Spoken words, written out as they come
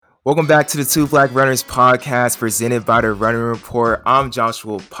Welcome back to the Two Black Runners podcast presented by the Running Report. I'm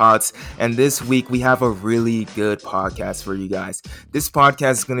Joshua Potts, and this week we have a really good podcast for you guys. This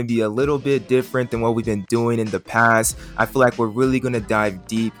podcast is going to be a little bit different than what we've been doing in the past. I feel like we're really going to dive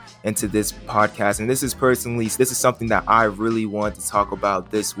deep into this podcast, and this is something that I really want to talk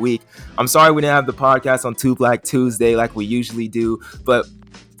about this week. I'm sorry we didn't have the podcast on Two Black Tuesday like we usually do, but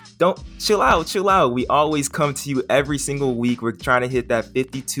don't chill out. We always come to you every single week. We're trying to hit that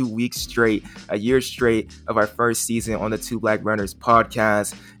 52 weeks straight, a year straight of our first season on the Two Black Runners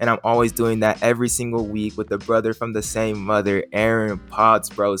podcast. And I'm always doing that every single week with the brother from the same mother, Aaron Potts,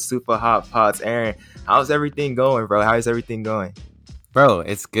 bro. Super hot Potts. Aaron, how's everything going, bro? How's everything going? Bro,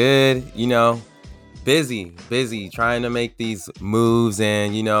 it's good. Busy, trying to make these moves.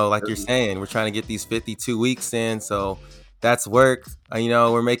 And, like you're saying, we're trying to get these 52 weeks in. So that's work.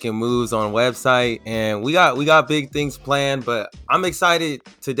 We're making moves on website, and we got big things planned, but I'm excited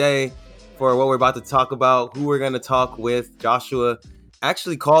today for what we're about to talk about, who we're going to talk with. Joshua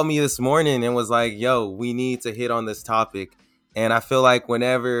actually called me this morning and was like, yo, we need to hit on this topic. And I feel like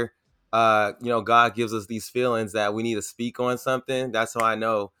whenever, God gives us these feelings that we need to speak on something, that's how I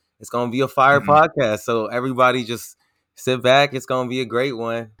know it's going to be a fire podcast. So everybody just sit back. It's going to be a great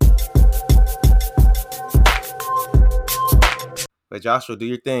one. But Joshua, do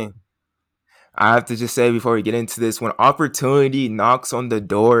your thing. I have to just say before we get into this, when opportunity knocks on the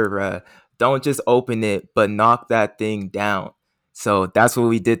door, don't just open it, but knock that thing down. So that's what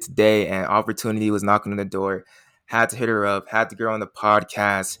we did today, and opportunity was knocking on the door. Had to hit her up, had to get her on the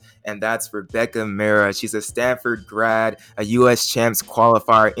podcast, and that's Rebecca Mara. She's a Stanford grad, a U.S. Champs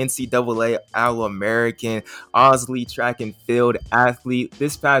qualifier, NCAA All-American, Osley track and field athlete.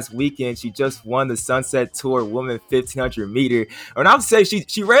 This past weekend, she just won the Sunset Tour Women 1500 meter. And I would say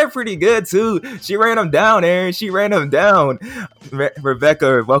she ran pretty good, too. She ran them down, Aaron. She ran them down.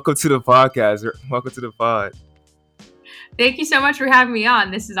 Rebecca, welcome to the podcast. Welcome to the pod. Thank you so much for having me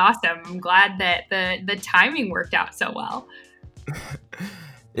on. This is awesome. I'm glad that the timing worked out so well.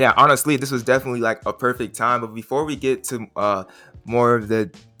 Yeah, honestly, this was definitely like a perfect time. But before we get to more of the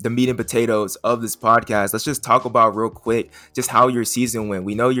meat and potatoes of this podcast, let's just talk about real quick just how your season went.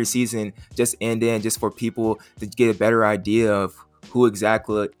 We know your season just ended, and just for people to get a better idea of who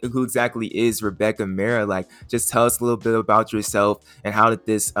exactly is Rebecca Mara. Like, just tell us a little bit about yourself and how did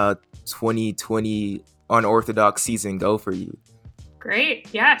this 2020 unorthodox season go for you? Great.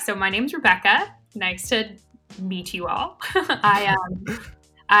 Yeah. So my name's Rebecca. Nice to meet you all. I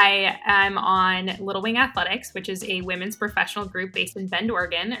am on Little Wing Athletics, which is a women's professional group based in Bend,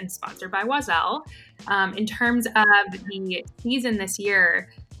 Oregon, and sponsored by Oiselle. In terms of the season this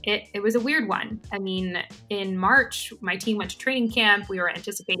year, it was a weird one. I mean, in March, my team went to training camp. We were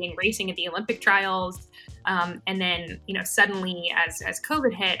anticipating racing at the Olympic trials. And then, suddenly as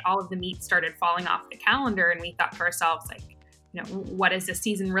COVID hit, all of the meets started falling off the calendar. And we thought to ourselves, like, what is this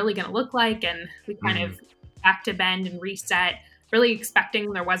season really going to look like? And we kind of back to Bend and reset, really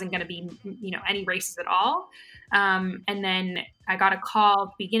expecting there wasn't going to be, any races at all. And then I got a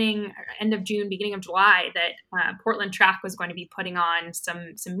call end of June, beginning of July, that Portland Track was going to be putting on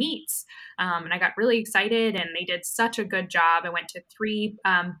some meets. And I got really excited, and they did such a good job. I went to 3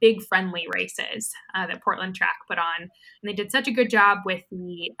 big friendly races that Portland Track put on. And they did such a good job with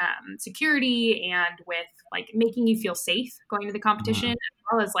the security and with like making you feel safe going to the competition, as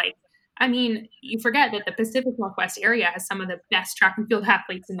well as like, I mean, you forget that the Pacific Northwest area has some of the best track and field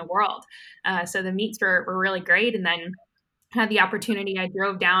athletes in the world. So the meets were really great. And then had the opportunity, I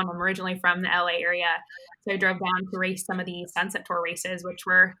drove down. I'm originally from the LA area. So I drove down to race some of the Sunset Tour races, which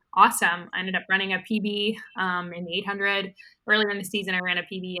were awesome. I ended up running a PB in the 800. Earlier in the season, I ran a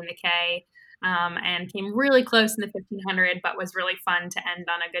PB in the K and came really close in the 1500, but was really fun to end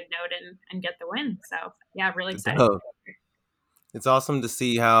on a good note and get the win. So yeah, really excited. It's awesome to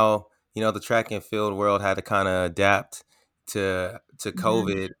see how, the track and field world had to kind of adapt to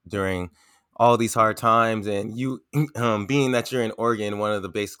COVID during all these hard times. And you, being that you're in Oregon, one of the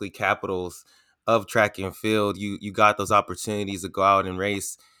basically capitals of track and field, you got those opportunities to go out and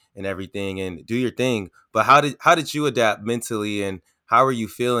race and everything and do your thing. But how did you adapt mentally, and how are you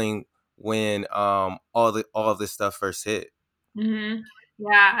feeling when all of this stuff first hit? Mm-hmm.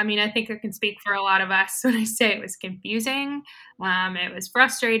 Yeah, I mean, I think I can speak for a lot of us when I say it was confusing, it was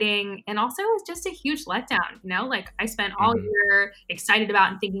frustrating, and also it was just a huge letdown. Like I spent all year excited about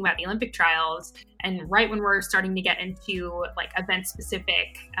and thinking about the Olympic trials, and right when we're starting to get into like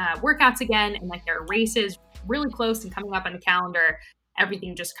event-specific workouts again, and like there are races really close and coming up on the calendar,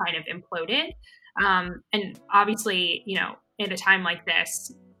 everything just kind of imploded. And obviously, at a time like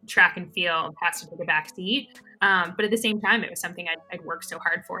this, track and field has to take a back seat. But at the same time, it was something I'd worked so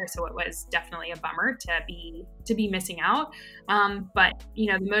hard for. So it was definitely a bummer to be missing out. But,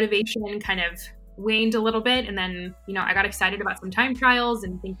 the motivation kind of waned a little bit. And then, I got excited about some time trials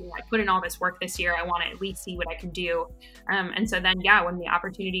and thinking I put in all this work this year, I want to at least see what I can do. And so then, when the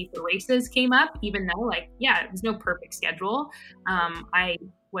opportunity for races came up, even though it was no perfect schedule, I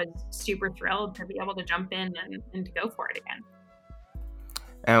was super thrilled to be able to jump in and to go for it again.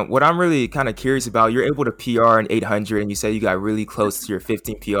 And what I'm really kind of curious about, you're able to PR an 800, and you said you got really close to your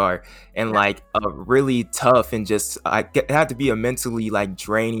 15 PR, and a really tough and just it had to be a mentally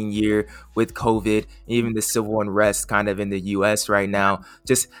draining year with COVID, even the civil unrest kind of in the U.S. right now.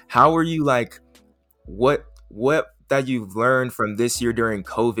 Just how are you what that you've learned from this year during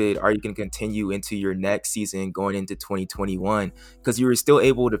COVID are you going to continue into your next season going into 2021? Because you were still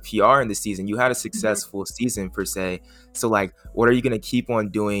able to PR in the season. You had a successful season per se. So what are you going to keep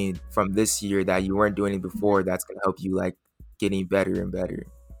on doing from this year that you weren't doing before that's going to help you getting better and better?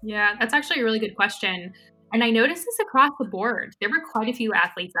 Yeah, that's actually a really good question. And I noticed this across the board. There were quite a few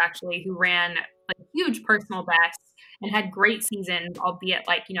athletes actually who ran huge personal bests and had great seasons, albeit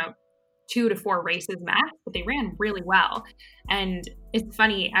 2 to 4 races max, but they ran really well. And it's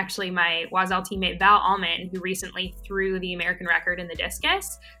funny, actually, my Oiselle teammate Val Allman, who recently threw the American record in the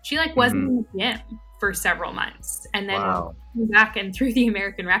discus, she wasn't in the gym for several months and then came back and threw the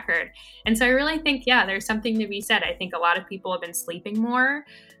American record. And so I really think, there's something to be said. I think a lot of people have been sleeping more,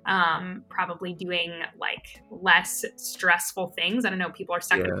 probably doing less stressful things. I don't know, people are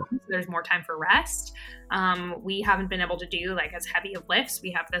stuck at home, so there's more time for rest. We haven't been able to do as heavy of lifts. We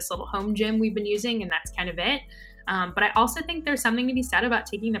have this little home gym we've been using, and that's kind of it. But I also think there's something to be said about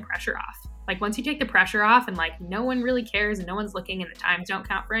taking the pressure off. Once you take the pressure off and no one really cares and no one's looking and the times don't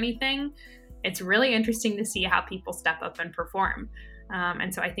count for anything, it's really interesting to see how people step up and perform.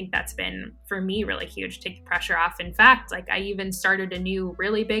 And so I think that's been, for me, really huge, take the pressure off. In fact, I even started a new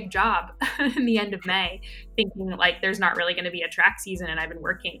really big job in the end of May, thinking there's not really going to be a track season. And I've been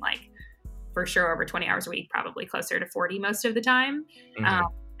working for sure over 20 hours a week, probably closer to 40 most of the time.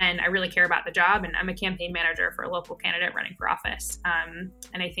 And I really care about the job. And I'm a campaign manager for a local candidate running for office. And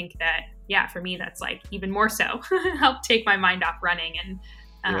I think that, for me, that's even more so help take my mind off running and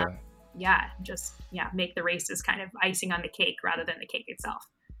make the races kind of icing on the cake rather than the cake itself.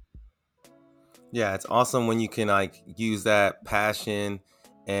 Yeah, it's awesome when you can use that passion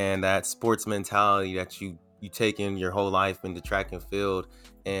and that sports mentality that you take in your whole life into track and field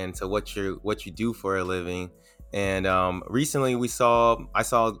and to what you do for a living. And recently I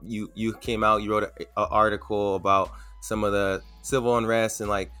saw you came out, you wrote an article about some of the civil unrest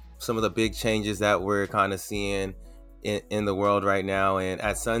and some of the big changes that we're kind of seeing in the world right now. And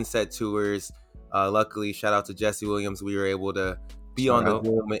at Sunset Tours, luckily, shout out to Jesse Williams, we were able to be on the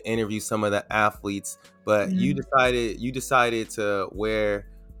Zoom and interview some of the athletes. But you decided to wear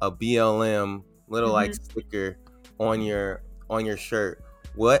a BLM little sticker on your shirt.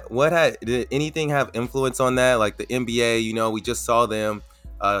 Did anything have influence on that? The NBA, we just saw them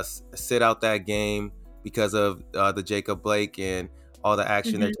sit out that game because of the Jacob Blake and all the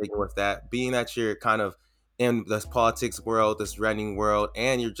action they're taking with that. Being that you're kind of in this politics world, this running world,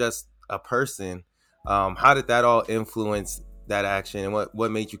 and you're just a person, how did that all influence that action, and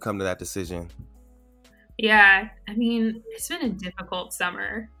what made you come to that decision? Yeah, I mean, it's been a difficult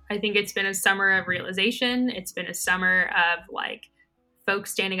summer. I think it's been a summer of realization. It's been a summer of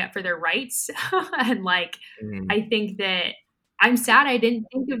folks standing up for their rights. And I think that I'm sad I didn't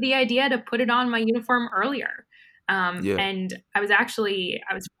think of the idea to put it on my uniform earlier. And I was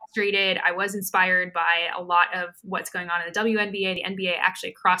frustrated. I was inspired by a lot of what's going on in the WNBA, the NBA,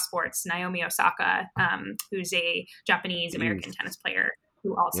 actually across sports. Naomi Osaka, who's a Japanese American tennis player,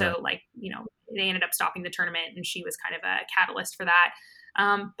 who also they ended up stopping the tournament, and she was kind of a catalyst for that.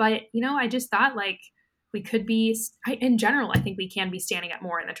 But I just thought we could be, in general, I think we can be standing up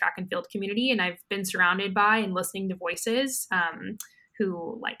more in the track and field community. And I've been surrounded by and listening to voices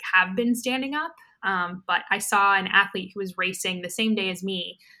who have been standing up. But I saw an athlete who was racing the same day as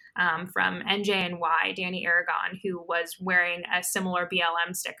me from NJNY, Danny Aragon, who was wearing a similar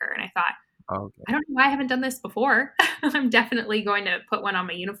BLM sticker. And I thought, I don't know why I haven't done this before. I'm definitely going to put one on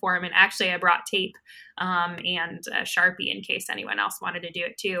my uniform. And actually, I brought tape and a Sharpie in case anyone else wanted to do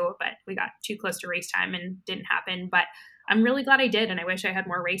it too. But we got too close to race time and didn't happen. But I'm really glad I did. And I wish I had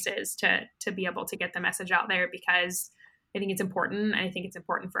more races to be able to get the message out there, because I think it's important. And I think it's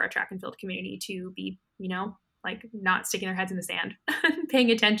important for our track and field community to be, not sticking their heads in the sand,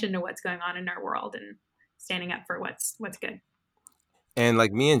 paying attention to what's going on in our world and standing up for what's good. And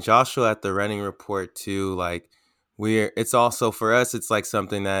me and Joshua at the Running Report too, it's also for us, it's like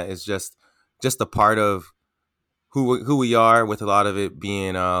something that is just a part of who we are, with a lot of it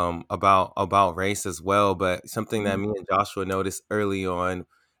being about race as well. But something that me and Joshua noticed early on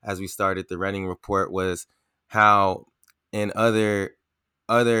as we started the running report was how in other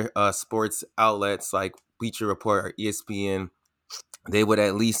sports outlets like Bleacher Report or ESPN, they would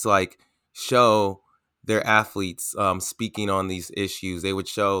at least like show their athletes speaking on these issues. They would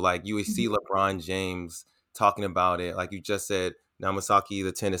show, like, you would see LeBron James talking about it, like you just said, Namasaki,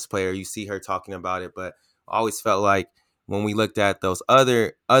 the tennis player, you see her talking about it. But I always felt like when we looked at those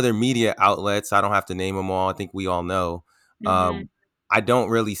other media outlets, I don't have to name them all, I think we all know, Mm-hmm. I don't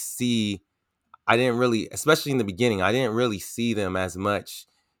really see I didn't really, especially in the beginning, I didn't really see them as much,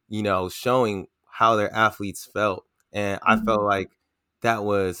 showing how their athletes felt. And I felt like that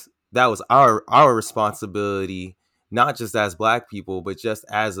was our responsibility, not just as Black people, but just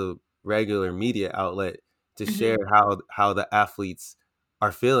as a regular media outlet, to share Mm-hmm. how the athletes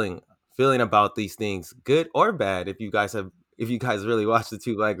are feeling about these things, good or bad. If you guys really watch the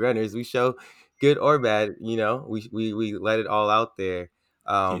Two Black Runners, we show good or bad, we let it all out there.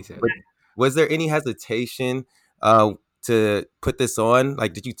 But was there any hesitation uh, to put this on?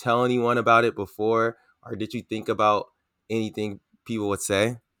 Like, did you tell anyone about it before, or did you think about anything people would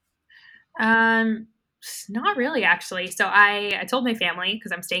say? Um, Not really, actually. So I told my family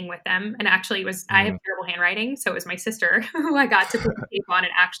because I'm staying with them, and actually, it was I have Mm, terrible handwriting, so it was my sister who I got to put the tape on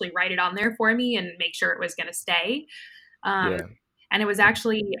and actually write it on there for me and make sure it was going to stay. Um, yeah. and it was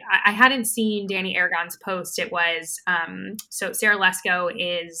actually I hadn't seen Danny Aragon's post. It was so Sarah Lesko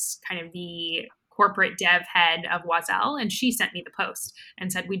is kind of the corporate dev head of Oiselle, and she sent me the post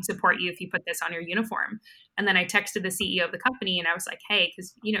and said, "We'd support you if you put this on your uniform." And then I texted the CEO of the company and I was like, "Hey,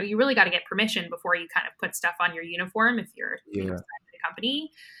 because you really got to get permission before you kind of put stuff on your uniform if you're Yeah. signed to the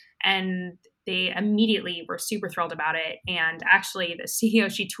company." And they immediately were super thrilled about it. And actually, the CEO,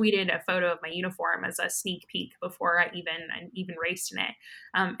 she tweeted a photo of my uniform as a sneak peek before I even raced in it.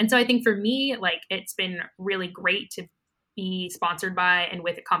 And so I think for me, like, it's been really great to be sponsored by and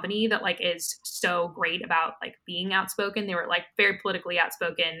with a company that like is so great about like being outspoken. They were like very politically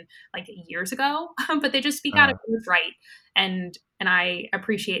outspoken like years ago, but they just speak out Uh, of what's right. And I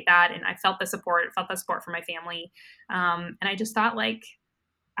appreciate that. And I felt the support from my family. And I just thought like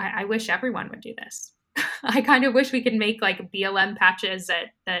I wish everyone would do this. I kind of wish we could make like BLM patches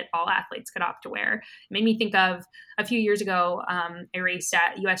that all athletes could opt to wear. It made me think of a few years ago. I raced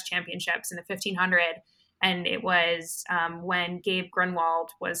at U.S. Championships in the 1500, and it was when Gabe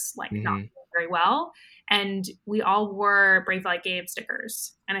Grunwald was like not mhm. doing very well, and we all wore Brave Like Gabe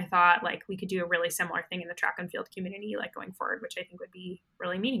stickers. And I thought like we could do a really similar thing in the track and field community, like going forward, which I think would be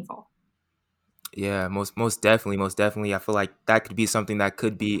really meaningful. Yeah, most definitely, most definitely. I feel like that could be something that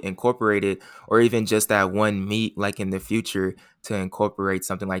could be incorporated, or even just that one meet, like in the future, to incorporate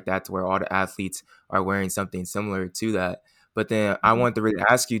something like that, to where all the athletes are wearing something similar to that. But then I wanted to really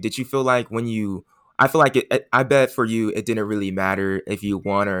ask you, did you feel like when you, I feel like I bet for you it didn't really matter if you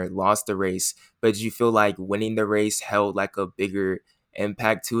won or lost the race, but did you feel like winning the race held like a bigger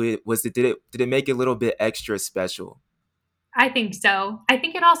impact to it? Did it make it a little bit extra special? I think so. I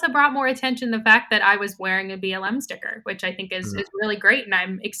think it also brought more attention the fact that I was wearing a BLM sticker, which I think is really great. And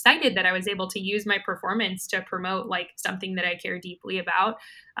I'm excited that I was able to use my performance to promote like something that I care deeply about.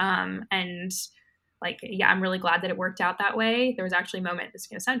 And like, yeah, I'm really glad that it worked out that way. There was actually a moment, this is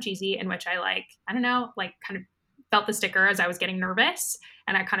gonna sound cheesy, in which I like, I don't know, like kind of felt the sticker as I was getting nervous.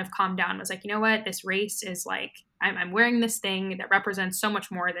 And I kind of calmed down and was like, you know what, this race is like, I'm wearing this thing that represents so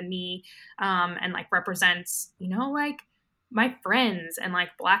much more than me. And like represents, like my friends and like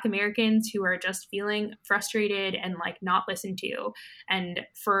Black Americans who are just feeling frustrated and like not listened to. And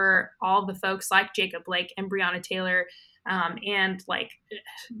for all the folks like Jacob Blake and Breonna Taylor, and like,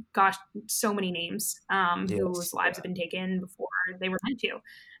 gosh, so many names whose Yes. lives have been taken before they were meant to.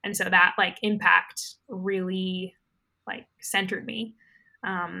 And so that like impact really like centered me.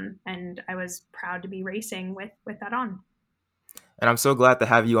 And I was proud to be racing with that on. And I'm so glad to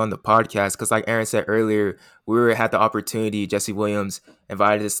have you on the podcast because, like Aaron said earlier, had the opportunity. Jesse Williams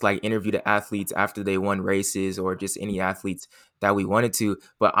invited us to like interview the athletes after they won races, or just any athletes that we wanted to.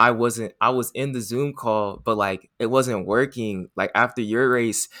 But I wasn't. I was in the Zoom call, but like it wasn't working. Like after your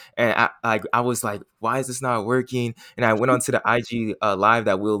race, and I was like, why is this not working? And I went onto the IG live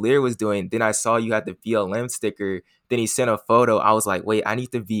that Will Lear was doing. Then I saw you had the BLM sticker. Then he sent a photo. I was like, wait, I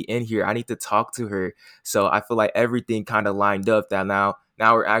need to be in here. I need to talk to her. So I feel like everything kind of lined up that now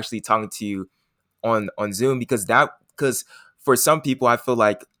we're actually talking to you on Zoom because for some people, I feel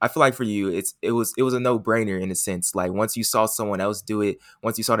like for you, it was a no brainer in a sense. Like once you saw someone else do it,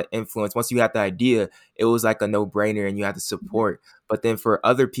 once you saw the influence, once you had the idea, it was like a no brainer, and you had to support. But then for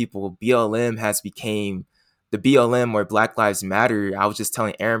other people, BLM has became the BLM or Black Lives Matter. I was just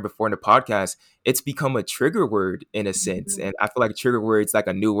telling Aaron before in the podcast, it's become a trigger word in a sense, and I feel like trigger words like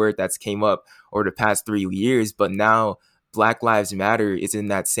a new word that's came up over the past 3 years, but now Black Lives Matter is in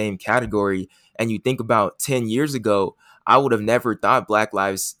that same category. And you think about 10 years ago, I would have never thought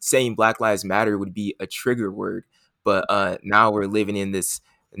saying Black Lives Matter would be a trigger word. But now we're living in this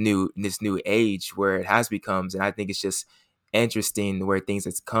new age where it has becomes, and I think it's just interesting where things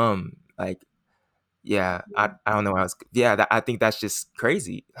has come. Like, yeah, I don't know how else. Yeah, I think that's just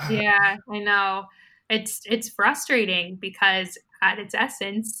crazy. Yeah, I know. It's frustrating because at its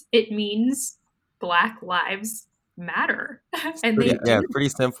essence, it means Black lives matter. And they Yeah, Yeah, do. pretty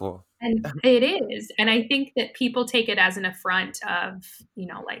simple. And it is. And I think that people take it as an affront of,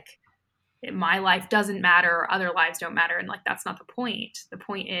 like my life doesn't matter or other lives don't matter. And like that's not the point. The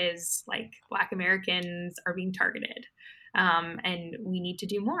point is like Black Americans are being targeted. And we need to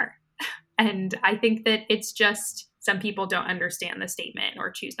do more. And I think that it's just some people don't understand the statement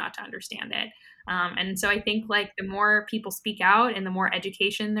or choose not to understand it. And so I think like the more people speak out and the more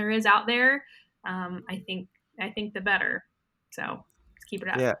education there is out there, I think the better. So let's keep it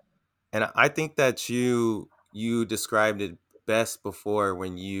up. Yeah. And I think that you described it best before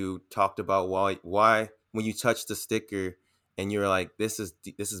when you talked about why when you touched the sticker and you were like, this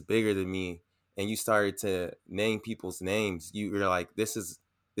is bigger than me, and you started to name people's names. You were like, this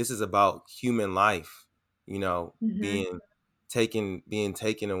is about human life, Mm-hmm. being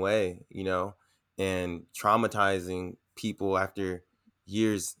taken away, and traumatizing people after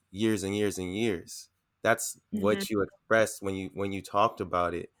years and years and years. That's Mm-hmm. what you expressed when you talked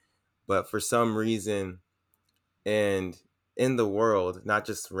about it. But for some reason, and in the world, not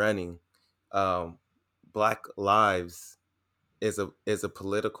just running, um, Black lives is a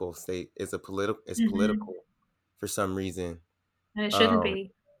political state. Is Mm-hmm. political for some reason. And it shouldn't Um,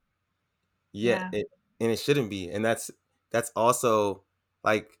 be. yeah, Yeah. and it shouldn't be. And that's also,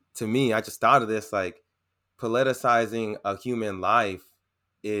 like, to me. I just thought of this, like, politicizing a human life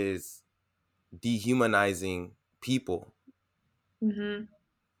is dehumanizing people. Mm-hmm.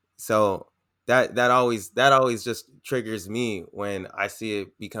 So that always just triggers me when I see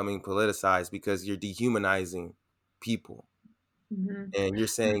it becoming politicized, because you're dehumanizing people, Mm-hmm. and you're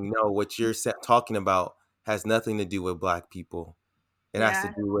saying, no, what you're talking about has nothing to do with Black people. It has to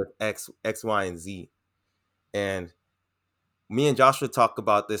Yeah. do with X, Y, and Z. And me and Joshua talk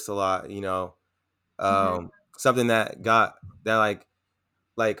about this a lot. Mm-hmm. Something that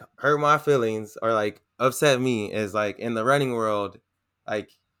like hurt my feelings or like upset me is, like, in the running world, like,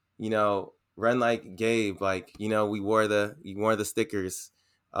 run like Gabe, like, we wore the stickers.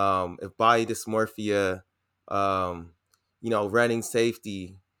 If body dysmorphia, um running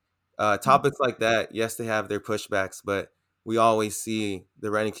safety, topics like that, yes, they have their pushbacks, but we always see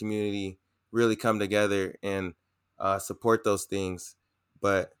the running community really come together and support those things.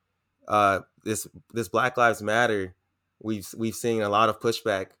 But this Black Lives Matter, we've seen a lot of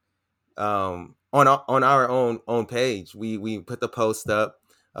pushback, on our own page. We put the post up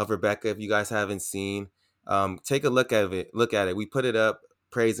of Rebecca. If you guys haven't seen, take a look at it. We put it up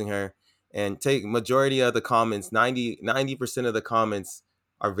praising her, and take majority of the comments. 90% of the comments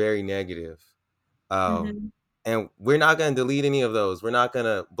are very negative. um Mm-hmm. and we're not going to delete any of those. We're not going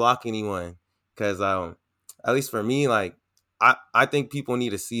to block anyone, because at least for me, like, I think people need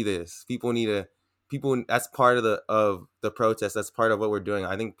to see this. People, that's part of the protest. That's part of what we're doing.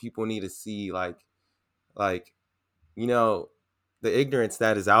 I think people need to see, like you know the ignorance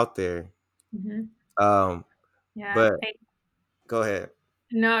that is out there. Mm-hmm. um Yeah. but go ahead.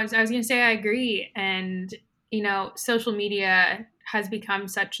 No, I was going to say I agree. And, social media has become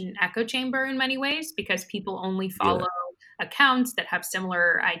such an echo chamber in many ways because people only Yeah. follow accounts that have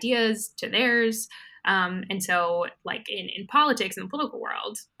similar ideas to theirs. And so, like in politics and the political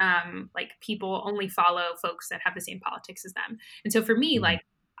world, like people only follow folks that have the same politics as them. And so for me, Mhm. like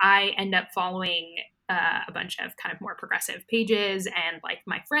I end up following a bunch of kind of more progressive pages, and like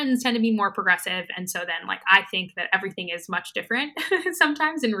my friends tend to be more progressive, and so then like I think that everything is much different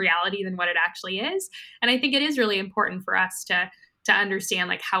sometimes in reality than what it actually is. And I think it is really important for us to understand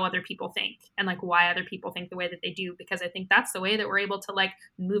like how other people think and like why other people think the way that they do, because I think that's the way that we're able to like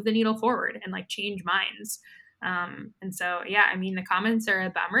move the needle forward and like change minds. And so yeah, I mean the comments are a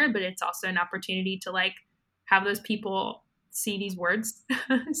bummer, but it's also an opportunity to like have those people see these words,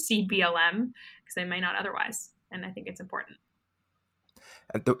 see BLM, because they may not otherwise. And I think it's important.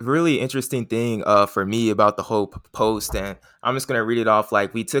 And the really interesting thing for me about the whole post, and I'm just gonna read it off.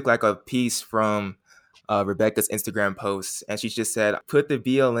 Like we took like a piece from Rebecca's Instagram post, and she just said, "Put the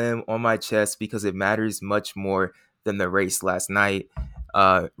BLM on my chest because it matters much more than the race last night,"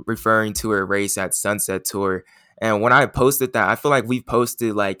 referring to her race at Sunset Tour. And when I posted that, I feel like we've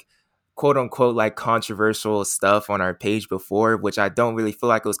posted like quote unquote like controversial stuff on our page before, which I don't really feel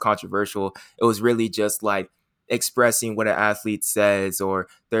like it was controversial. It was really just like expressing what an athlete says or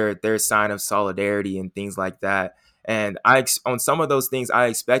their sign of solidarity and things like that. And on some of those things, I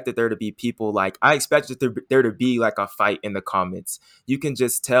expected there to be people like I expected there to be like a fight in the comments. You can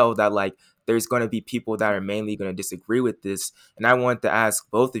just tell that like there's going to be people that are mainly going to disagree with this. And I want to ask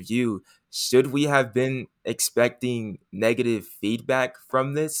both of you, should we have been expecting negative feedback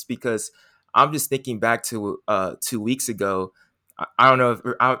from this? Because I'm just thinking back to 2 weeks ago. I don't know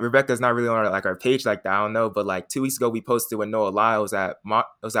if Rebecca's not really on like our page like that. I don't know, but like 2 weeks ago, we posted when Noah Lyle was at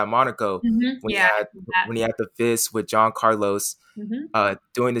Monaco when Yeah. he had the fist with John Carlos,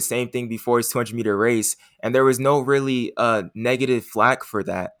 doing the same thing before his 200-meter race, and there was no really negative flack for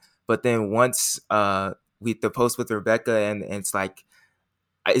that. But then once the post with Rebecca, and it's like,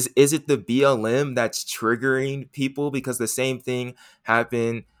 is it the BLM that's triggering people? Because the same thing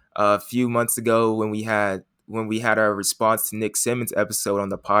happened a few months ago when we had our response to Nick Simmons episode on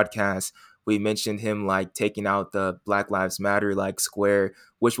the podcast. We mentioned him like taking out the Black Lives Matter like square,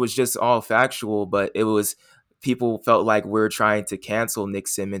 which was just all factual, but it was people felt like we're trying to cancel Nick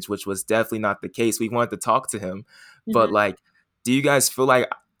Simmons, which was definitely not the case. We wanted to talk to him, but like, do you guys feel like,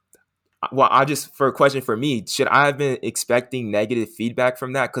 well, for a question for me, should I have been expecting negative feedback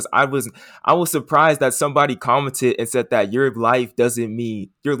from that? Because I was surprised that somebody commented and said that your life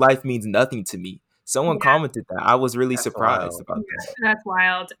means nothing to me. Someone commented that. I was really surprised about that. That's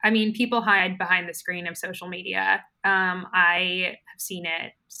wild. I mean, people hide behind the screen of social media. I have seen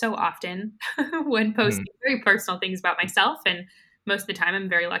it so often when posting very personal things about myself, and most of the time I'm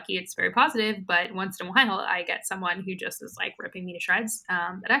very lucky it's very positive, but once in a while I get someone who just is like ripping me to shreds.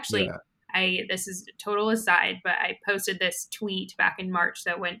 But actually, this is a total aside, but I posted this tweet back in March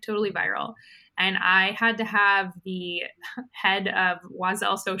that went totally viral, and I had to have the head of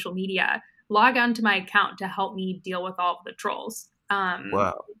Oiselle social media log onto my account to help me deal with all of the trolls.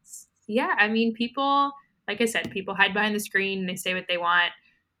 Wow. Yeah, I mean, people, like I said, people hide behind the screen and they say what they want.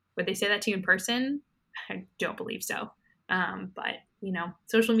 Would they say that to you in person? I don't believe so. But,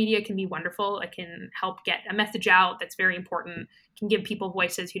 social media can be wonderful. It can help get a message out that's very important, can give people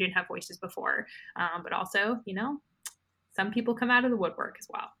voices who didn't have voices before. But also, some people come out of the woodwork as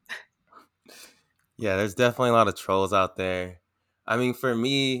well. Yeah, there's definitely a lot of trolls out there. I mean, for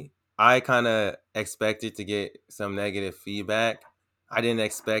me, I kind of expected to get some negative feedback. I didn't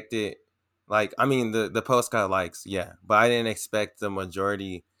expect it. Like, I mean, the post got likes, yeah, but I didn't expect the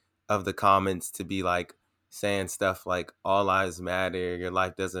majority of the comments to be like saying stuff like "all lives matter," "your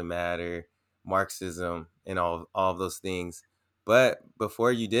life doesn't matter," Marxism, and all of those things. But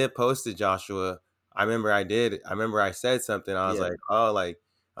before you did post it, Joshua, I remember I said something. I was like, oh, like,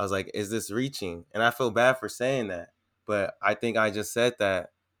 I was like, is this reaching? And I feel bad for saying that, but I think I just said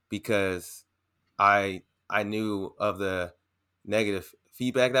that because I knew of the negative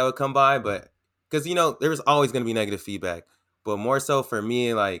feedback that would come by, but because there was always going to be negative feedback, but more so for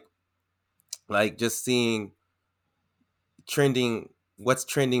me, like just seeing what's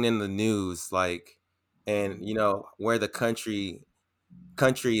trending in the news, like, and where the country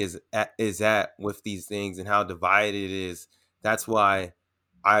is at with these things and how divided it is. That's why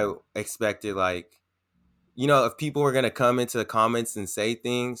I expected, like, if people were going to come into the comments and say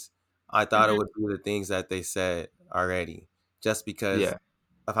things, I thought it would be the things that they said already, just because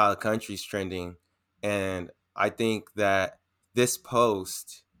of how the country's trending. And I think that this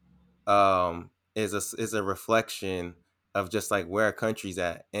post is a reflection of just like where our country's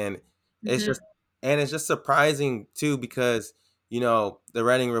at. And it's just surprising too, because the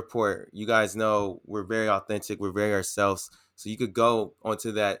Running Report, you guys know we're very authentic, we're very ourselves. So you could go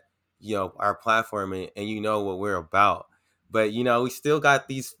onto that, our platform, and what we're about. But we still got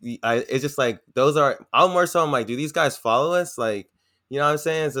these. It's just like I'm more so I'm like, do these guys follow us? Like, what I'm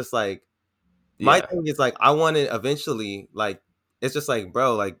saying? It's just like my thing is like I want to eventually, like, it's just like,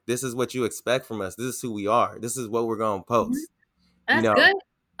 bro, like, this is what you expect from us. This is who we are. This is what we're gonna post. That's good.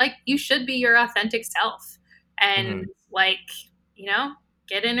 Like, you should be your authentic self, and like,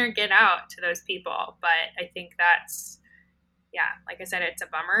 get in or get out to those people. But I think that's, like I said, it's a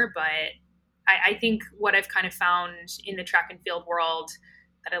bummer, but I think what I've kind of found in the track and field world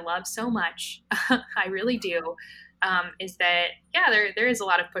that I love so much, I really do, is that, there is a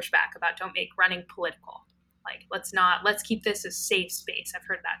lot of pushback about don't make running political. Like, let's keep this a safe space. I've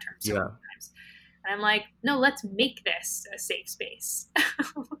heard that term so many Yeah. times. And I'm like, no, let's make this a safe space. I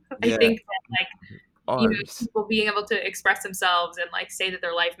Yeah. think that, like, Ours. people being able to express themselves and like say that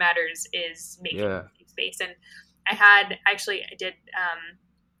their life matters is making Yeah. a safe space. And I did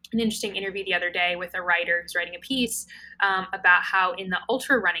an interesting interview the other day with a writer who's writing a piece about how in the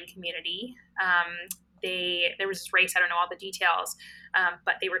ultra running community, there was this race. I don't know all the details,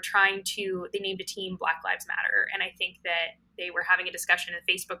 but they named a team Black Lives Matter, and I think that they were having a discussion in a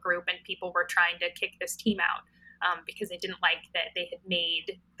Facebook group, and people were trying to kick this team out because they didn't like that they had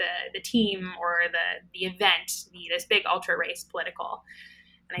made the team or the event, this big ultra race, political.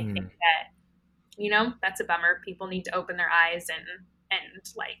 And I think that that's a bummer. People need to open their eyes and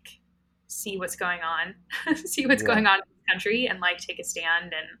like see what's going on, see what's Yeah. going on in the country, and like take a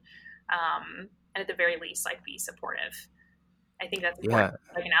stand and at the very least like be supportive. I think that's important.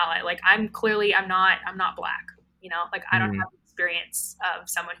 Yeah. Like an ally. Like I'm not black. Like I don't Mm. have the experience of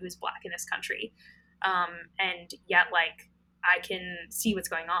someone who's black in this country, and yet like I can see what's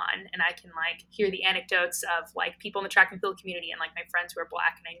going on, and I can like hear the anecdotes of like people in the track and field community and like my friends who are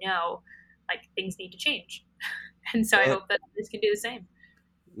black, and I know like things need to change. And so I And hope that others can do the same.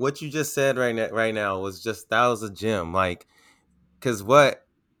 what you just said right now was just that was a gem. Like, because what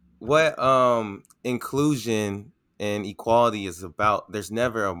inclusion and equality is about, there's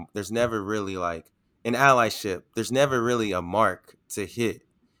never really like an allyship, there's never really a mark to hit,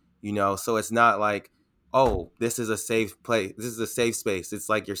 so it's not like, oh, this is a safe place, this is a safe space. It's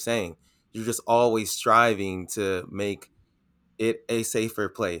like you're saying, you're just always striving to make it a safer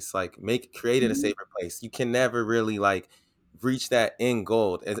place, like make create it a Mhm. safer place. You can never really like reach that end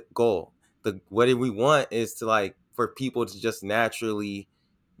goal. The what we want is to like for people to just naturally,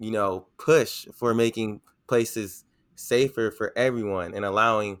 push for making places safer for everyone and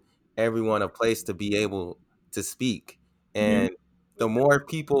allowing everyone a place to be able to speak. Mhm. And the more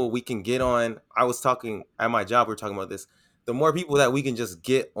people we can get on, I was talking at my job, we were talking about this, the more people that we can just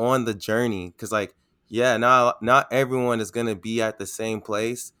get on the journey, because like, yeah, not everyone is gonna be at the same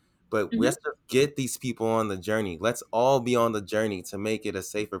place, but Mhm. let's just get these people on the journey. Let's all be on the journey to make it a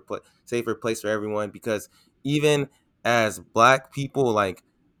safer place for everyone. Because even as Black people, like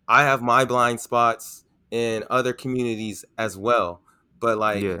I have my blind spots in other communities as well. But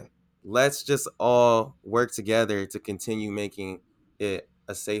like, Yeah. let's just all work together to continue making it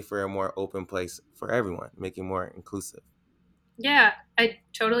a safer and more open place for everyone, making it more inclusive. Yeah, I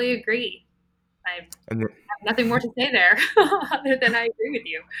totally agree. I have And then nothing more to say there other than I agree with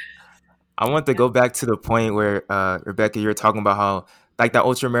you. I want to go back to the point where Rebecca, you're talking about how like that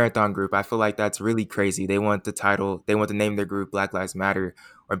ultra marathon group. I feel like that's really crazy. They want the title, they want to name their group Black Lives Matter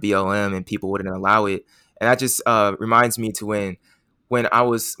or BLM, and people wouldn't allow it. And that just reminds me to when me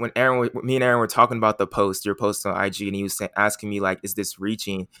and Aaron were talking about the post, your post on IG, and he was asking me like, "Is this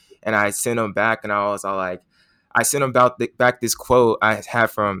reaching?" And I sent him back, and I was all like, I sent him back this quote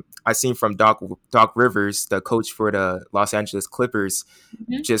I seen from Doc Rivers, the coach for the Los Angeles Clippers,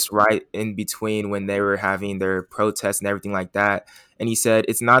 Mhm. just right in between when they were having their protests and everything like that. And he said,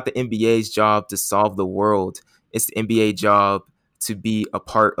 it's not the NBA's job to solve the world. It's the NBA job to be a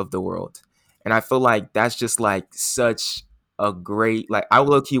part of the world. And I feel like that's just like such a great, like I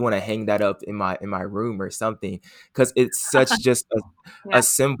low key want to hang that up in my room or something, because it's such just a Yeah.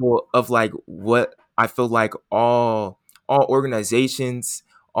 symbol of like what I feel like all organizations,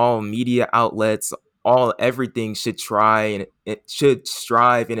 all media outlets, all everything should try and it should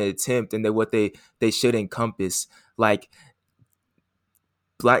strive in an attempt, and then what they should encompass, like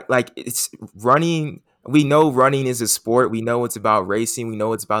it's running. We know running is a sport, we know it's about racing, we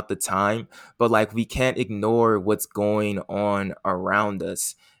know it's about the time, but like we can't ignore what's going on around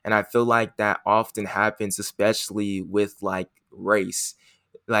us. And I feel like that often happens, especially with like race,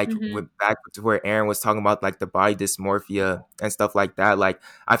 like Mhm. with back to where Aaron was talking about like the body dysmorphia and stuff like that. Like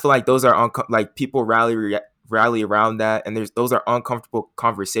I feel like those are like people rally around that, and there's those are uncomfortable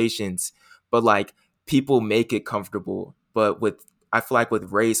conversations, but like people make it comfortable. But with I feel like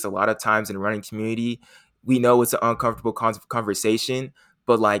with race, a lot of times in the running community, we know it's an uncomfortable conversation,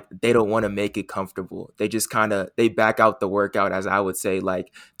 but like they don't want to make it comfortable. They just kind of they back out the workout, as I would say.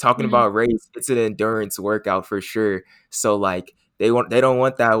 Like talking Mhm. about race, it's an endurance workout for sure. So like they don't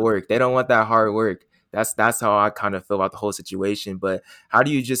want that work. They don't want that hard work. That's how I kind of feel about the whole situation. But how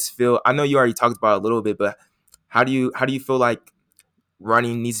do you just feel? I know you already talked about it a little bit, but how do you feel like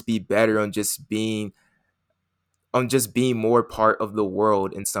running needs to be better on just being more part of the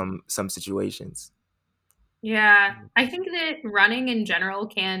world in some situations? Yeah, I think that running in general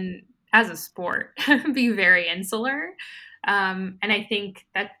can, as a sport, be very insular. And I think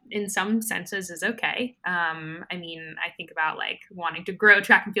that in some senses is okay. I mean, I think about like wanting to grow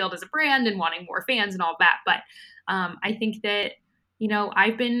track and field as a brand and wanting more fans and all that. But I think that,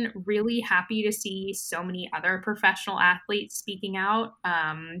 I've been really happy to see so many other professional athletes speaking out,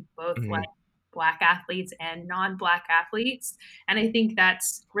 both like Mhm. Black athletes and non-Black athletes. And I think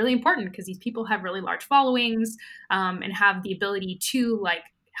that's really important because these people have really large followings, and have the ability to like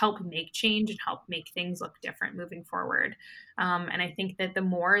help make change and help make things look different moving forward. And I think that the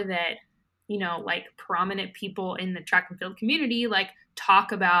more that, like prominent people in the track and field community, like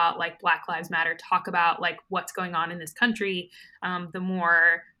talk about like Black Lives Matter, talk about like what's going on in this country, the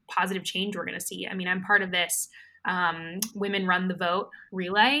more positive change we're going to see. I mean, I'm part of this Women Run the Vote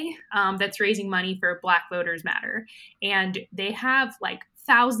relay, that's raising money for Black Voters Matter. And they have like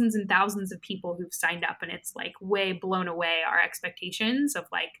thousands and thousands of people who've signed up, and it's like way blown away our expectations of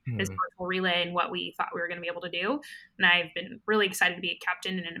like this Mhm. virtual relay and what we thought we were going to be able to do. And I've been really excited to be a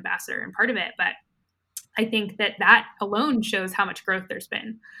captain and an ambassador and part of it. But I think that that alone shows how much growth there's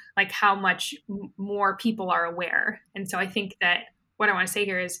been, like how much more people are aware. And so I think that what I want to say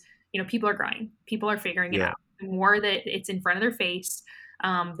here is, people are growing, people are figuring it Yeah. out. The more that it's in front of their face,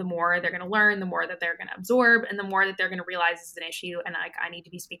 the more they're going to learn, the more that they're going to absorb, and the more that they're going to realize it's an issue. And like, I need to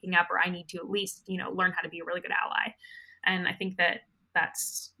be speaking up, or I need to at least, learn how to be a really good ally. And I think that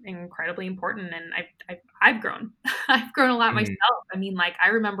that's incredibly important. And I've grown, I've grown a lot myself. Mhm. I mean, like I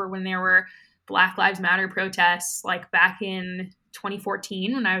remember when there were Black Lives Matter protests like back in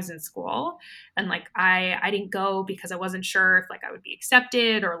 2014 when I was in school, and like I didn't go because I wasn't sure if like I would be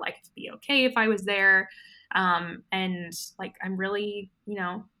accepted or like it'd be okay if I was there. And like I'm really,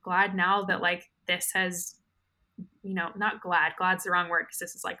 glad now that like this has, not glad, glad's the wrong word because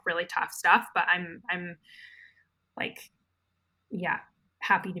this is like really tough stuff, but I'm like, yeah,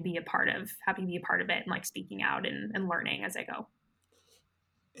 happy to be a part of it and like speaking out and learning as I go.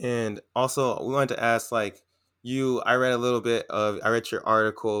 And also, we wanted to ask, like, I read a little bit I read your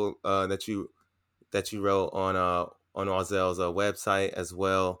article that you wrote on Ozel's website as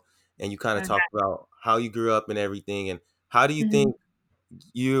well, and you kind of Okay. talked about how you grew up and everything, and how do you Mhm. think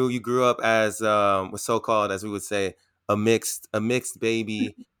you grew up as was so called, as we would say, a mixed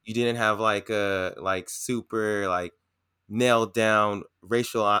baby. You didn't have like a like super like nailed down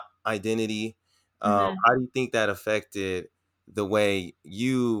racial identity. Mhm. How do you think that affected the way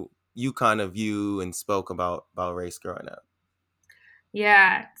you kind of view and spoke about race growing up?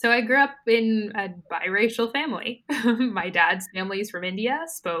 Yeah. So I grew up in a biracial family. My dad's family is from India,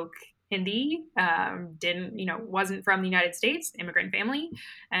 spoke Hindi, didn't, wasn't from the United States, immigrant family.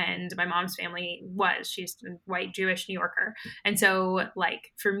 And my mom's family was, she's a white Jewish New Yorker. And so,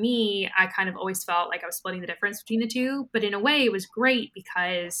 like, for me, I kind of always felt like I was splitting the difference between the two. But in a way, it was great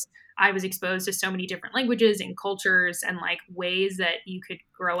because I was exposed to so many different languages and cultures and like ways that you could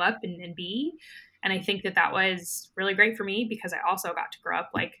grow up and be. And I think that that was really great for me because I also got to grow up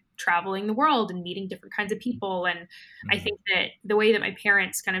like traveling the world and meeting different kinds of people. And I Mhm. think that the way that my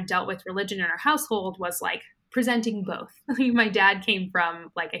parents kind of dealt with religion in our household was like presenting both. My dad came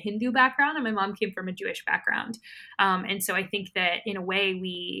from like a Hindu background and my mom came from a Jewish background. And so I think that in a way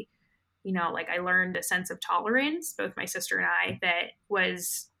we, like I learned a sense of tolerance, both my sister and I, that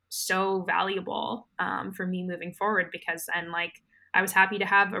was so valuable, for me moving forward because then like I was happy to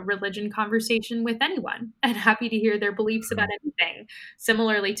have a religion conversation with anyone and happy to hear their beliefs about Mhm. anything.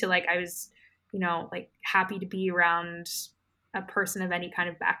 Similarly to like I was, like happy to be around a person of any kind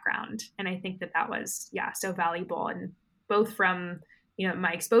of background. And I think that that was, yeah, so valuable and both from,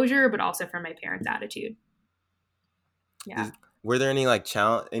 my exposure, but also from my parents' attitude. Yeah. Is, were there any like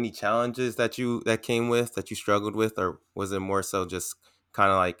any challenges that came with that you struggled with, or was it more so just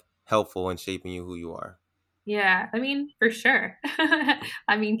kind of like helpful in shaping you who you are? Yeah, I mean, for sure.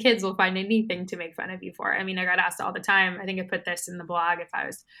 I mean, kids will find anything to make fun of you for. I mean, I got asked all the time. I think I put this in the blog if I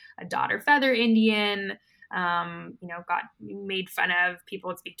was a Dodder Feather Indian, got made fun of. People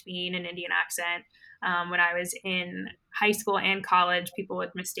would speak to me in an Indian accent. When I was in high school and college, people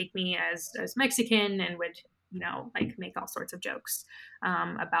would mistake me as Mexican and would, like make all sorts of jokes,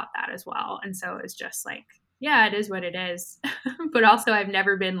 about that as well. And so it's just like, yeah, it is what it is. But also, I've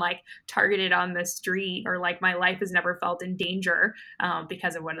never been like targeted on the street or like my life has never felt in danger,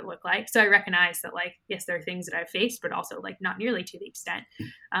 because of what it looked like. So I recognize that like, yes, there are things that I've faced, but also like not nearly to the extent,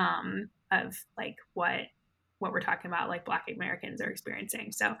 of like what we're talking about, like Black Americans are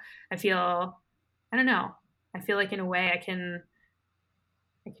experiencing. So I feel, I don't know, I feel like in a way I can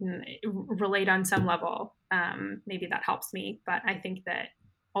relate on some level. Maybe that helps me, but I think that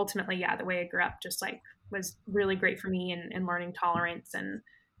ultimately, yeah, the way I grew up just like was really great for me in learning tolerance and,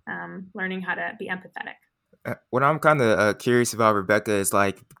 learning how to be empathetic. What I'm kind of curious about, Rebecca, is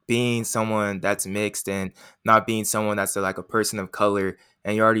like being someone that's mixed and not being someone that's like a person of color.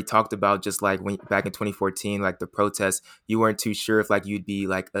 And you already talked about just like when back in 2014, like the protests, you weren't too sure if like you'd be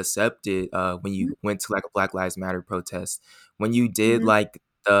like accepted when you went to like a Black Lives Matter protest. When you did Mhm. like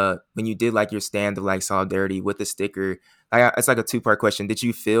when you did like your stand of like solidarity with the sticker, it's like a two-part question. Did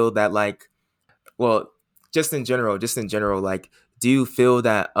you feel that like, well, just in general, like, do you feel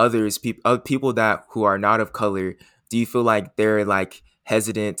that people that who are not of color, do you feel like they're like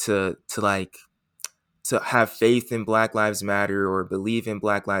hesitant to like to have faith in Black Lives Matter or believe in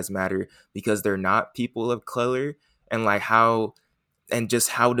Black Lives Matter because they're not people of color? And like how and just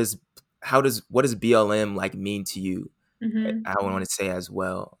how does what does BLM like mean to you? Mhm. I want to say as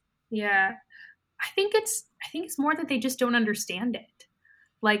well. Yeah. I think it's more that they just don't understand it.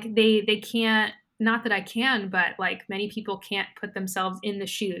 Like they can't, not that I can, but like many people can't put themselves in the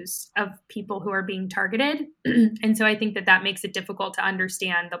shoes of people who are being targeted. And so I think that that makes it difficult to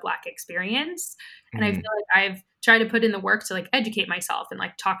understand the Black experience. And I feel Mhm. like I've tried to put in the work to like educate myself and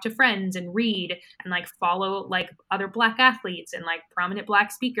like talk to friends and read and like follow like other Black athletes and like prominent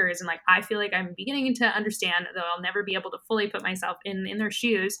Black speakers. And like I feel like I'm beginning to understand, though I'll never be able to fully put myself in their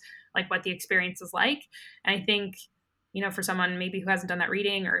shoes, like what the experience is like. And I think, for someone maybe who hasn't done that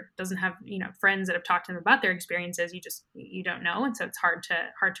reading or doesn't have, friends that have talked to them about their experiences, you don't know. And so it's hard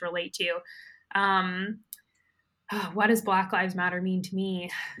to relate to. Um, what does Black Lives Matter mean to me?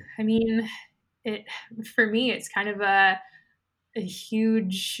 I mean, it, for me, it's kind of a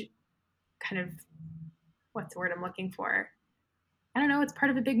huge kind of, what's the word I'm looking for? I don't know, it's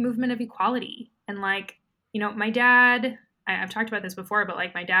part of a big movement of equality. And like, my dad, I've talked about this before, but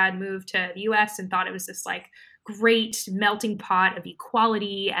like my dad moved to the US and thought it was this like great melting pot of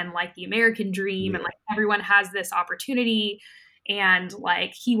equality and like the American dream and Yeah. like everyone has this opportunity, and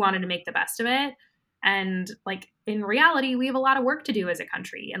like he wanted to make the best of it. And like in reality, we have a lot of work to do as a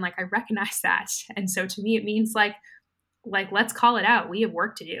country, and like I recognize that. And so to me it means like let's call it out. We have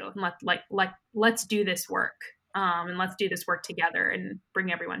work to do, and let's do this work, and let's do this work together and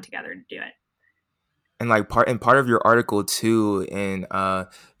bring everyone together to do it. And like part of your article too in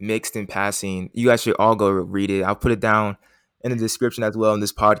Mixed in Passing, you guys should all go read it. I'll put it down in the description as well in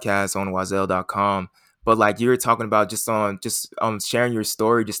this podcast on wazel.com. But like you were talking about just sharing your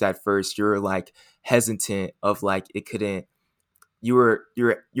story, just at first you're like hesitant of like it couldn't, you were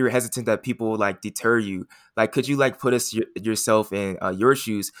hesitant that people would like deter you. Like could you like put yourself in your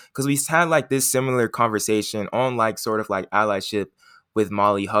shoes, because we had like this similar conversation on like sort of like allyship with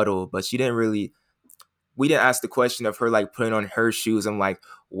Molly Huddle, but she didn't really, we didn't ask the question of her like putting on her shoes and like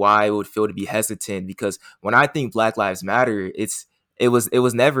why it would feel to be hesitant. Because when I think Black Lives Matter, it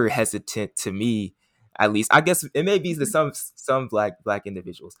was never hesitant to me. At least I guess it may be to some black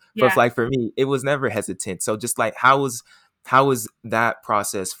individuals, but Yeah. like for me it was never hesitant. So just like how was that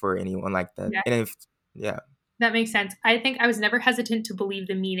process for anyone like that? Yeah. And if yeah. That makes sense. I think I was never hesitant to believe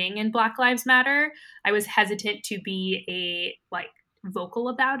the meaning in Black Lives Matter. I was hesitant to be vocal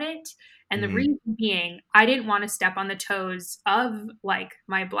about it. And the Mhm. reason being, I didn't want to step on the toes of like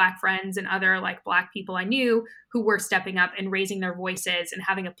my Black friends and other like Black people I knew who were stepping up and raising their voices and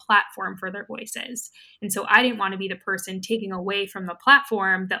having a platform for their voices. And so I didn't want to be the person taking away from the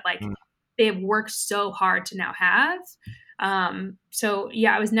platform that like Mhm. they have worked so hard to now have. So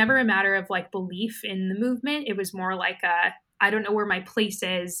yeah, it was never a matter of like belief in the movement. It was more like I don't know where my place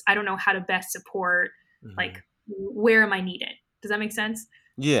is. I don't know how to best support. Like, Mhm. where am I needed? Does that make sense?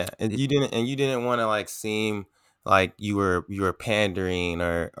 Yeah, and you didn't want to like seem like you were pandering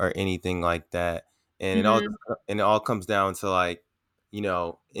or anything like that. And Hmm. it all comes down to like,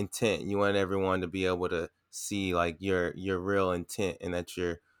 intent. You want everyone to be able to see like your real intent and that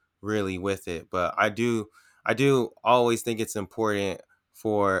you're really with it. But I do always think it's important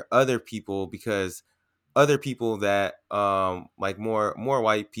for other people, because other people that like more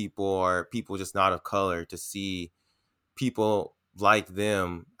white people or people just not of color, to see people like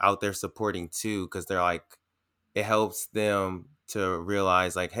them out there supporting too, because they're like, it helps them to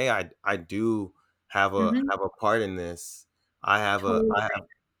realize like, hey, I do Hmm. have a part in this. I have a Totally.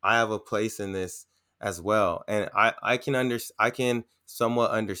 I have a place in this as well. And I can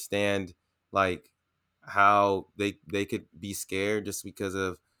somewhat understand like how they could be scared just because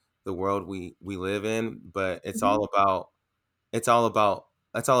of the world we live in. But Hmm. it's all about it's all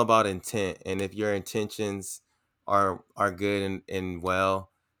about intent. And if your intentions are good and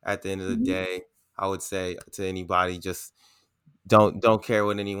well, at the end of the Hmm. day, I would say to anybody, just don't care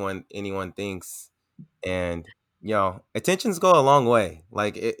what anyone thinks. And intentions go a long way.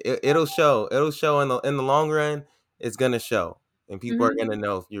 Like it'll show in the long run. It's gonna show, and people are Hmm. gonna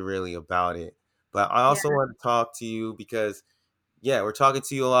know if you're really about it. But I Yeah. also want to talk to you because, yeah, we're talking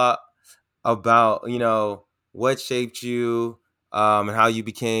to you a lot about, what shaped you, and how you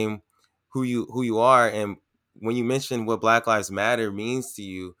became who you are. And when you mentioned what Black Lives Matter means to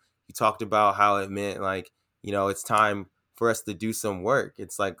you, you talked about how it meant, like, it's time for us to do some work.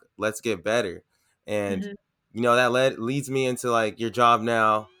 It's like, let's get better. And Mhm. that leads me into like your job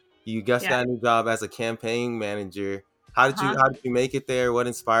now. You just Yeah. got a new job as a campaign manager. How did you Uh-huh. how did you make it there? What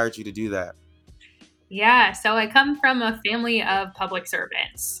inspired you to do that? Yeah, so I come from a family of public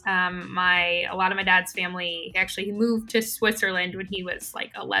servants. A lot of my dad's family, actually, he moved to Switzerland when he was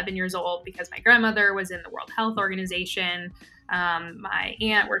like 11 years old because my grandmother was in the World Health Organization. My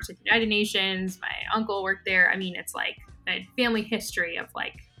aunt works at the United Nations. My uncle worked there. I mean, it's like a family history of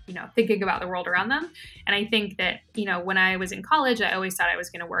like, thinking about the world around them. And I think that, when I was in college, I always thought I was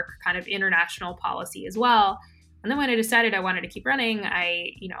going to work kind of international policy as well. And then when I decided I wanted to keep running,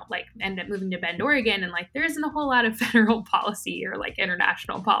 I, like ended up moving to Bend, Oregon. And like, there isn't a whole lot of federal policy or like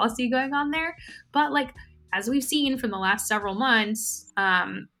international policy going on there. But like, as we've seen from the last several months,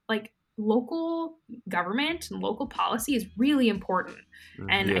 like local government and local policy is really important.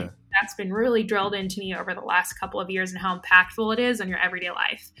 And I Yeah. think that's been really drilled into me over the last couple of years and how impactful it is on your everyday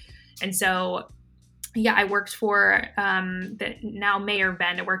life. And so yeah, I worked for the now Mayor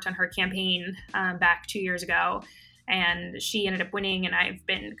Bend. I worked on her campaign back 2 years ago, and she ended up winning. And I've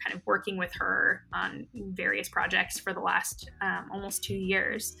been kind of working with her on various projects for the last almost 2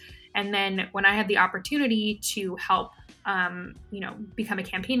 years. And then when I had the opportunity to help, become a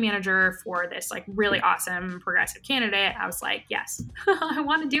campaign manager for this like really awesome progressive candidate, I was like, yes, I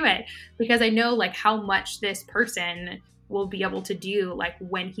want to do it because I know like how much this person will be able to do like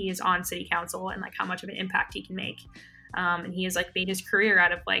when he is on city council and like how much of an impact he can make. And he has like made his career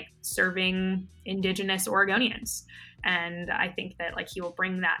out of like serving indigenous Oregonians. And I think that like he will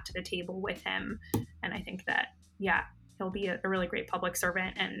bring that to the table with him. And I think that, yeah, he'll be a really great public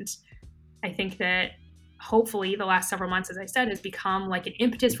servant. And I think that hopefully the last several months, as I said, has become like an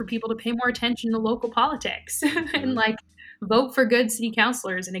impetus for people to pay more attention to local politics and like vote for good city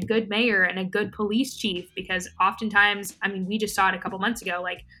councilors and a good mayor and a good police chief. Because oftentimes, I mean, we just saw it a couple months ago,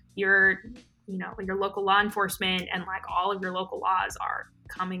 like your local law enforcement and like all of your local laws are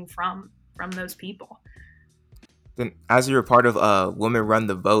coming from those people. Then, as you're a part of Women Run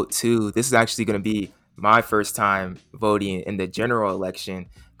the Vote too, this is actually going to be my first time voting in the general election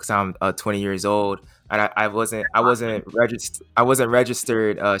because I'm 20 years old and I wasn't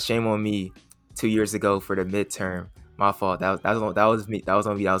registered. Shame on me 2 years ago for the midterm. My fault. That was me. That was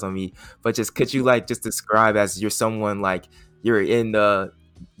on me. That was on me. But just could you like just describe as you're someone like you're in the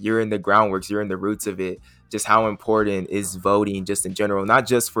groundworks, you're in the roots of it. Just how important is voting just in general, not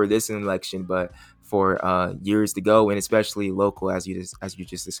just for this election, but for years to go, and especially local, as you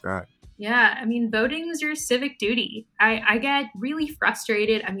just described. Yeah, I mean, voting is your civic duty. I get really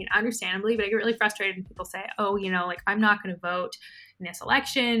frustrated. I mean, understandably, but I get really frustrated when people say, oh, like I'm not going to vote in this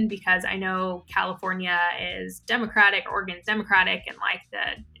election because I know California is Democratic, Oregon's Democratic, and like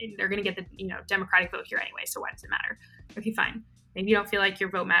they're going to get the Democratic vote here anyway. So why does it matter? Okay, fine. Maybe you don't feel like your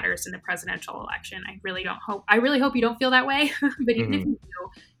vote matters in the presidential election. I really hope you don't feel that way. But even if you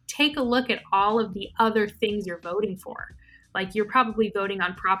do, take a look at all of the other things you're voting for. Like you're probably voting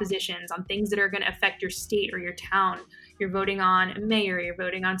on propositions, on things that are going to affect your state or your town. You're voting on a mayor, you're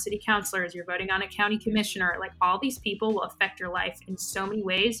voting on city councilors, you're voting on a county commissioner. Like all these people will affect your life in so many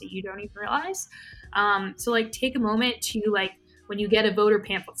ways that you don't even realize. So like take a moment to like, when you get a voter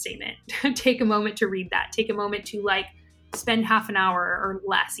pamphlet statement, take a moment to read that. Take a moment to like spend half an hour or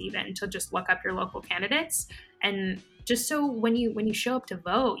less even to just look up your local candidates. And just so when you show up to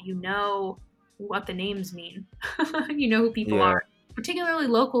vote, you know what the names mean. You know who people are, particularly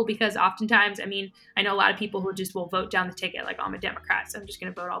local, because oftentimes, I mean, I know a lot of people who just will vote down the ticket, like, oh, I'm a Democrat, so I'm just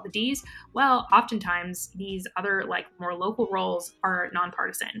going to vote all the D's. Well, oftentimes these other like more local roles are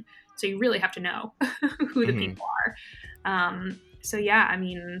nonpartisan. So you really have to know who the people are. So yeah, I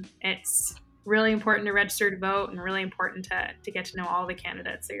mean, it's really important to register to vote and really important to get to know all the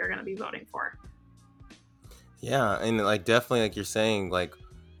candidates that you're going to be voting for. Yeah, and like definitely like you're saying, like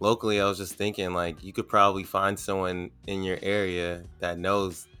locally, I was just thinking like you could probably find someone in your area that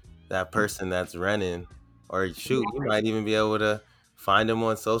knows that person that's running, or shoot, you might even be able to find them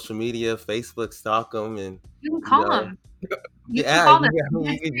on social media, Facebook, stalk them, and you can call them. You can call them.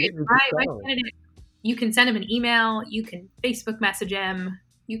 My candidate, you can send him an email. You can Facebook message him.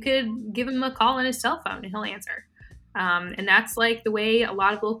 You could give him a call on his cell phone and he'll answer. And that's like the way a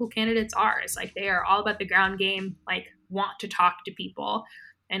lot of local candidates are. It's like they are all about the ground game, like want to talk to people.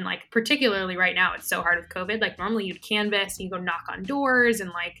 And like particularly right now, it's so hard with COVID. Like normally you'd canvass and you go knock on doors and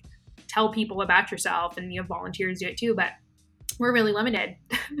like tell people about yourself, and volunteers do it too, but we're really limited.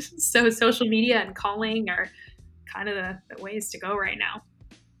 So social media and calling are kind of the ways to go right now.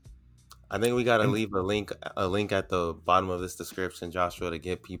 I think we got to leave a link at the bottom of this description, Joshua, to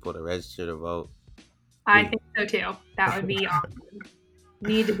get people to register to vote. I think so too. That would be awesome.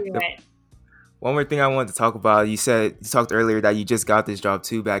 Need to do it. One more thing I wanted to talk about, you talked earlier that you just got this job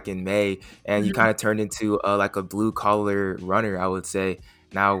too back in May, and you kind of turned into like a blue collar runner, I would say.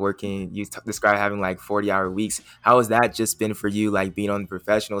 Now working, you describe having like 40-hour weeks. How has that just been for you, like being on the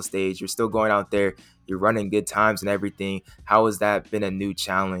professional stage? You're still going out there, you're running good times and everything. How has that been a new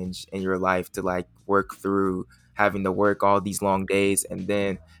challenge in your life to like work through having to work all these long days and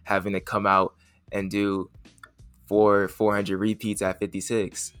then having to come out and do 400 repeats at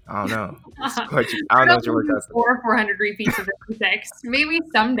 56? I don't know. I don't know what your workouts are. 400 repeats of 56. Maybe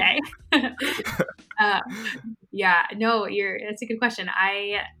someday. Yeah, no, it's a good question.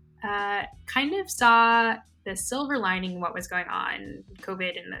 I kind of saw the silver lining in what was going on,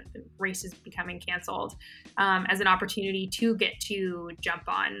 COVID and the races becoming canceled, as an opportunity to get to jump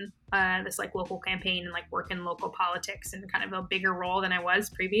on this like local campaign and like work in local politics in kind of a bigger role than I was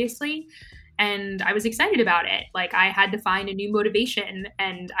previously. And I was excited about it. Like I had to find a new motivation.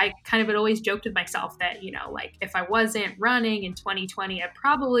 And I kind of had always joked with myself that, like if I wasn't running in 2020, I'd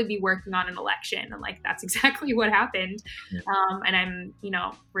probably be working on an election. And like, that's exactly what happened. And I'm,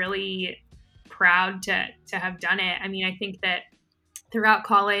 really proud to have done it. I mean, I think that throughout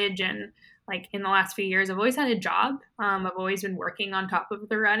college and like in the last few years, I've always had a job. I've always been working on top of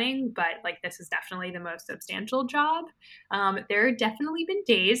the running, but like this is definitely the most substantial job. There have definitely been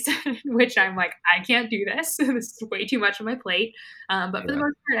days in which I'm like, I can't do this. This is way too much on my plate. But for the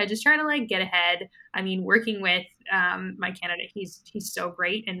most part, I just try to like get ahead. I mean, working with my candidate, he's so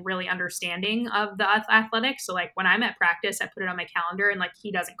great and really understanding of the athletics. So like when I'm at practice, I put it on my calendar and like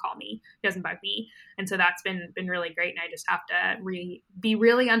he doesn't call me, he doesn't bug me. And so that's been really great. And I just have to be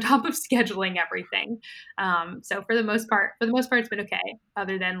really on top of scheduling everything. So for the most part, it's been okay,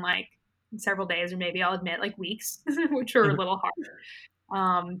 other than like several days or maybe I'll admit like weeks, which are a little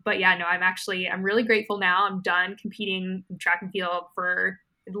hard. But yeah, no, I'm really grateful now. I'm done competing in track and field for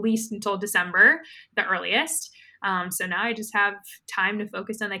at least until December, the earliest. So now I just have time to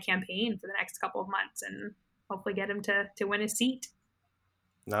focus on the campaign for the next couple of months and hopefully get him to win his seat.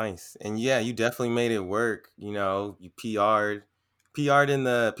 Nice. And yeah, you definitely made it work. You PR'd in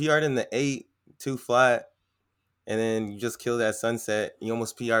the 8, 2 flat, and then you just killed that sunset. You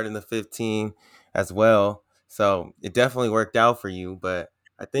almost PR'd in the 15 as well. So it definitely worked out for you. But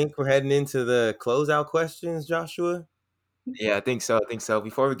I think we're heading into the closeout questions, Joshua. Yeah, I think so.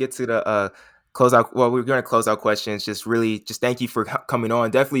 Before we get to the closeout, well, we're going to close out questions. Just thank you for coming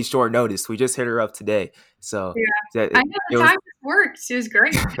on. Definitely short notice. We just hit her up today. So yeah, I know the time worked. It was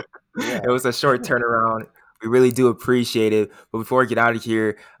great. It was a short turnaround. We really do appreciate it. But before we get out of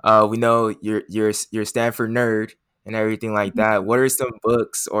here, we know you're a Stanford nerd and everything like that. What are some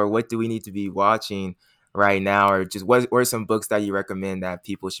books or what do we need to be watching right now? Or just what are some books that you recommend that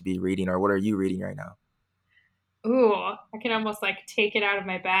people should be reading, or what are you reading right now? Ooh, I can almost like take it out of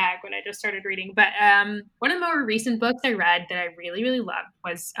my bag when I just started reading. But one of the more recent books I read that I really, really loved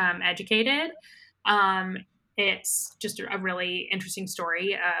was Educated. It's just a really interesting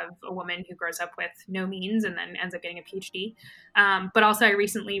story of a woman who grows up with no means and then ends up getting a PhD. But also I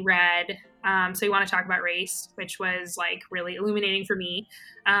recently read So You Want to Talk About Race, which was like really illuminating for me.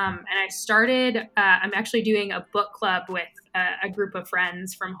 And I started, I'm actually doing a book club with a group of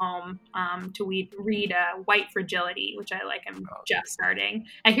friends from home to read White Fragility, which I like. I'm just starting.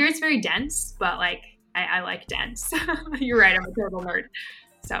 I hear it's very dense, but like I like dense. You're right. I'm a total nerd.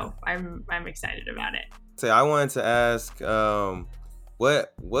 So I'm excited about it. So I wanted to ask,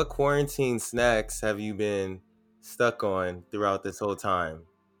 what quarantine snacks have you been stuck on throughout this whole time?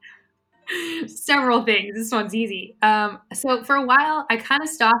 Several things. This one's easy. So for a while, I kind of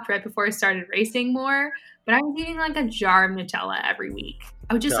stopped right before I started racing more, but I was eating like a jar of Nutella every week.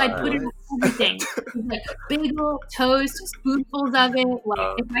 I would just like put it on everything. Like bagel, toast, spoonfuls of it.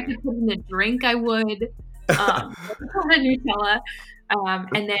 Like if I could put it in a drink, I would. Nutella.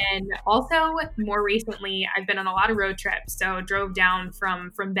 And then also more recently, I've been on a lot of road trips. So drove down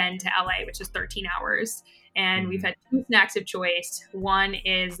from Bend to LA, which is 13 hours. And we've had 2 snacks of choice. One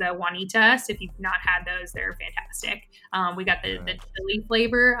is the Juanitas. If you've not had those, they're fantastic. We got the chili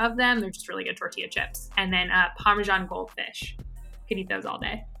flavor of them. They're just really good tortilla chips. And then Parmesan goldfish. Could eat those all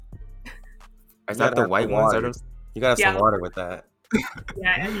day. Is that the white ones? You gotta have some water with that.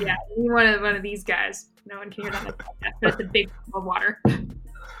 Yeah. One of these guys. No one can hear that. That's a big cup of water.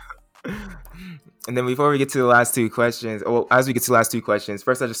 And then before we get to the last two questions, well, as we get to the last two questions,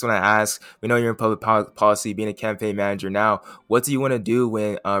 first I just want to ask, we know you're in public policy, being a campaign manager now. What do you want to do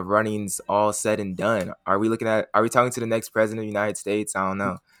when running's all said and done? Are we talking to the next president of the United States? I don't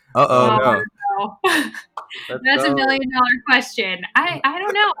know. Uh-oh. Oh, No. no. Let's That's go. $1 million question. I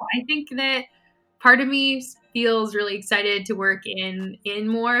don't know. I think that part of me feels really excited to work in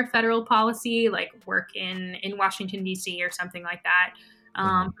more federal policy, like work in Washington D.C. or something like that.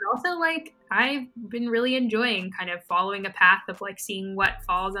 But also, like, I've been really enjoying kind of following a path of like seeing what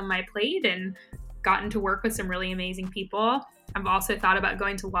falls on my plate, and gotten to work with some really amazing people. I've also thought about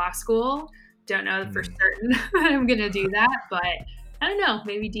going to law school. Don't know for certain that I'm going to do that, but I don't know.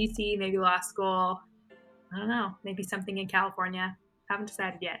 Maybe DC, maybe law school. I don't know. Maybe something in California. Haven't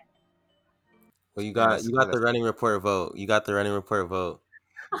decided yet. Well, you got the running report vote. You got the running report vote.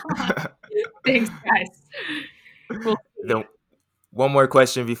 Thanks, guys. We'll see. One more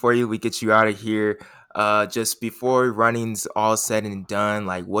question before we get you out of here. Just before running's all said and done,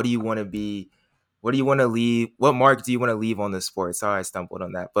 like, what do you want to be? What do you want to leave? What mark do you want to leave on the sport? Sorry, I stumbled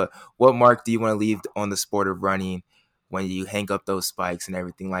on that. But what mark do you want to leave on the sport of running when you hang up those spikes and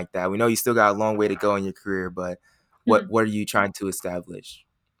everything like that? We know you still got a long way to go in your career, but what are you trying to establish?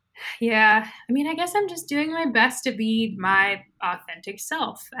 Yeah. I mean, I guess I'm just doing my best to be my authentic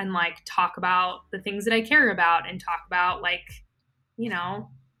self and like talk about the things that I care about, and talk about like, you know,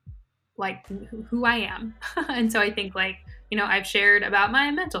 like who I am. And so I think like, I've shared about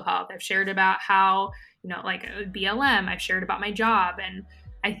my mental health. I've shared about how, like BLM, I've shared about my job. And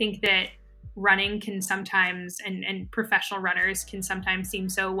I think that running can sometimes, and professional runners can sometimes seem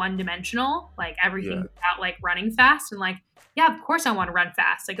so one dimensional, like everything's about like running fast, and like, yeah, of course I want to run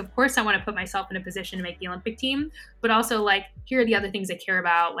fast. Like, of course I want to put myself in a position to make the Olympic team, but also like, here are the other things I care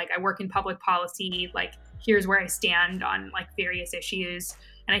about. Like, I work in public policy. Like, here's where I stand on like various issues.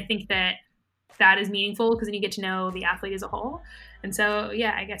 And I think that is meaningful because then you get to know the athlete as a whole. And so,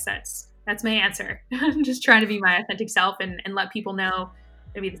 yeah, I guess that's my answer. I'm just trying to be my authentic self, and let people know.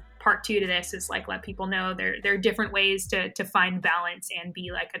 Maybe part two to this is like, let people know there are different ways to find balance and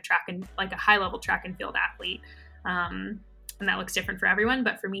be like a high level track and field athlete. And that looks different for everyone.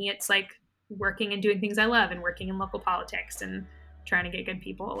 But for me, it's like working and doing things I love, and working in local politics, and trying to get good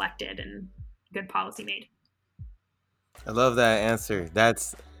people elected and good policy made. I love that answer.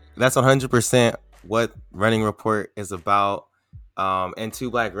 That's 100% what Running Report is about. And Two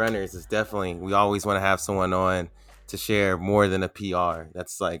Black Runners is definitely, we always want to have someone on to share more than a PR.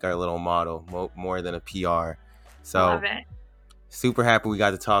 That's like our little motto, more than a PR. So love it. Super happy we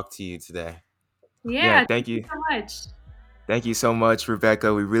got to talk to you today. Yeah, thank you so much. Thank you so much,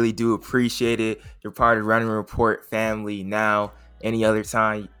 Rebecca. We really do appreciate it. You're part of Running Report family now. Any other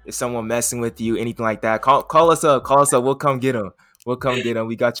time, if someone messing with you, anything like that, call us up. We'll come get them.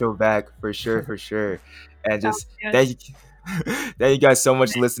 We got your back for sure. And just thank you guys so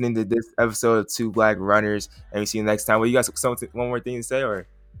much for listening to this episode of Two Black Runners. And we see you next time. Well, you guys one more thing to say, or?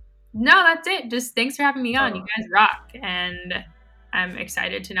 No, that's it. Just thanks for having me on. You guys rock. And I'm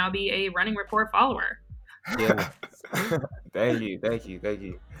excited to now be a Running Report follower. Yeah. Thank you.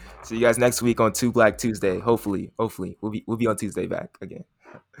 See you guys next week on Two Black Tuesday. Hopefully we'll be on Tuesday back again.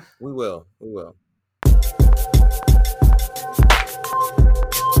 We will.